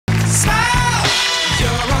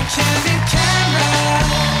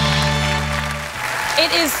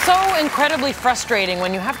It is so incredibly frustrating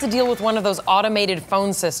when you have to deal with one of those automated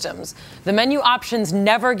phone systems. The menu options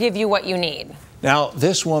never give you what you need. Now,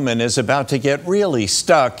 this woman is about to get really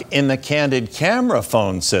stuck in the Candid Camera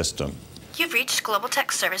phone system. You've reached Global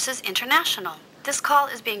Tech Services International. This call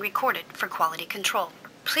is being recorded for quality control.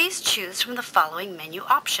 Please choose from the following menu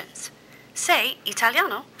options. Say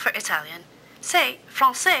Italiano for Italian. Say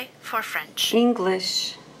Français for French.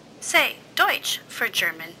 English. Say Deutsch for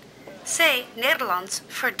German. Say Nederlands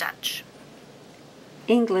for Dutch.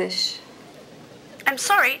 English. I'm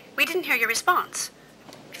sorry, we didn't hear your response.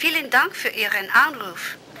 Vielen Dank für Ihren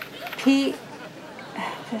Anruf.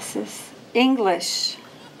 This is English.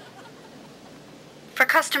 For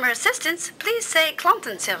customer assistance, please say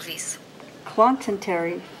Klantenservice.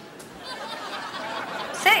 Quantitary.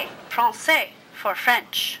 Say Français for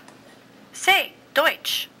French. Say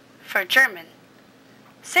Deutsch for German.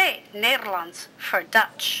 Say Nederlands for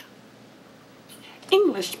Dutch.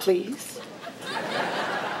 English, please.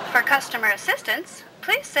 For customer assistance,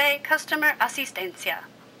 please say Customer Asistencia.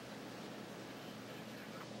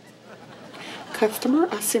 Customer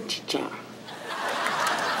Asistencia.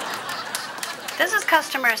 This is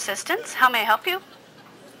customer assistance. How may I help you?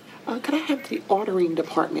 Could I have the ordering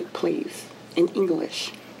department, please, in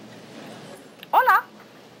English? Hola.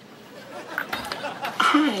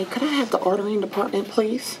 Hi, could I have the ordering department,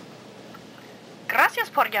 please? Gracias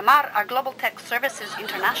por llamar a Global Tech Services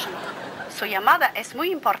International. Su llamada es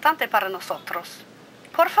muy importante para nosotros.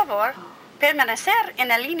 Por favor, permanecer en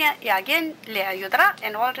la línea y alguien le ayudará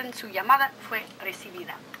en orden su llamada fue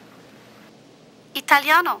recibida.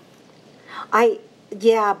 Italiano.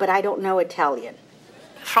 Yeah, but I don't know Italian.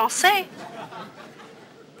 Français.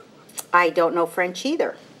 I don't know French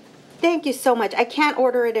either. Thank you so much. I can't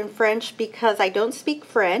order it in French because I don't speak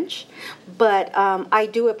French, but I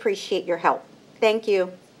do appreciate your help. Thank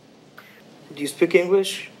you. Do you speak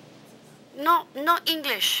English? No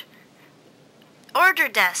English. Order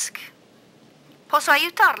desk. Posso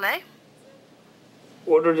aiutarle?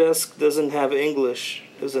 Order desk doesn't have English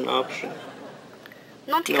as an option.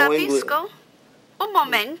 Non ti No capisco. Un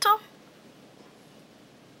momento.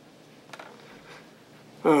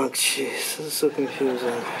 Oh, jeez, this is so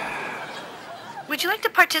confusing. Would you like to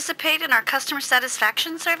participate in our customer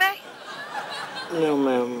satisfaction survey? No,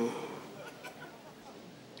 ma'am.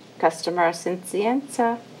 Customer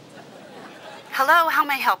Asistencia. Hello, how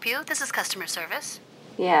may I help you? This is customer service.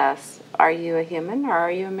 Yes. Are you a human or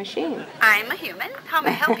are you a machine? I'm a human. How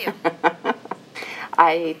may I help you?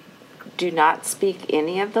 I do not speak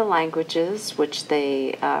any of the languages which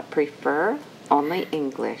they prefer, only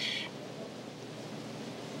English.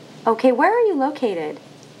 Okay, where are you located?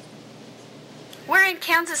 We're in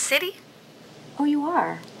Kansas City. Oh, you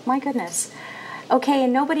are? My goodness. Okay,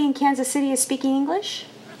 and nobody in Kansas City is speaking English?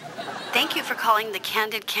 Thank you for calling the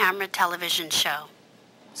Candid Camera television show.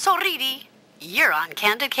 Sorridi, you're on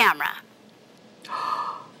Candid Camera.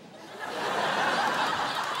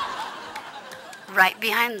 Right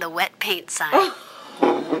behind the wet paint sign.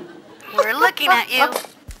 We're looking at you.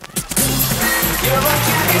 You're on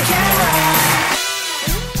Candid Camera.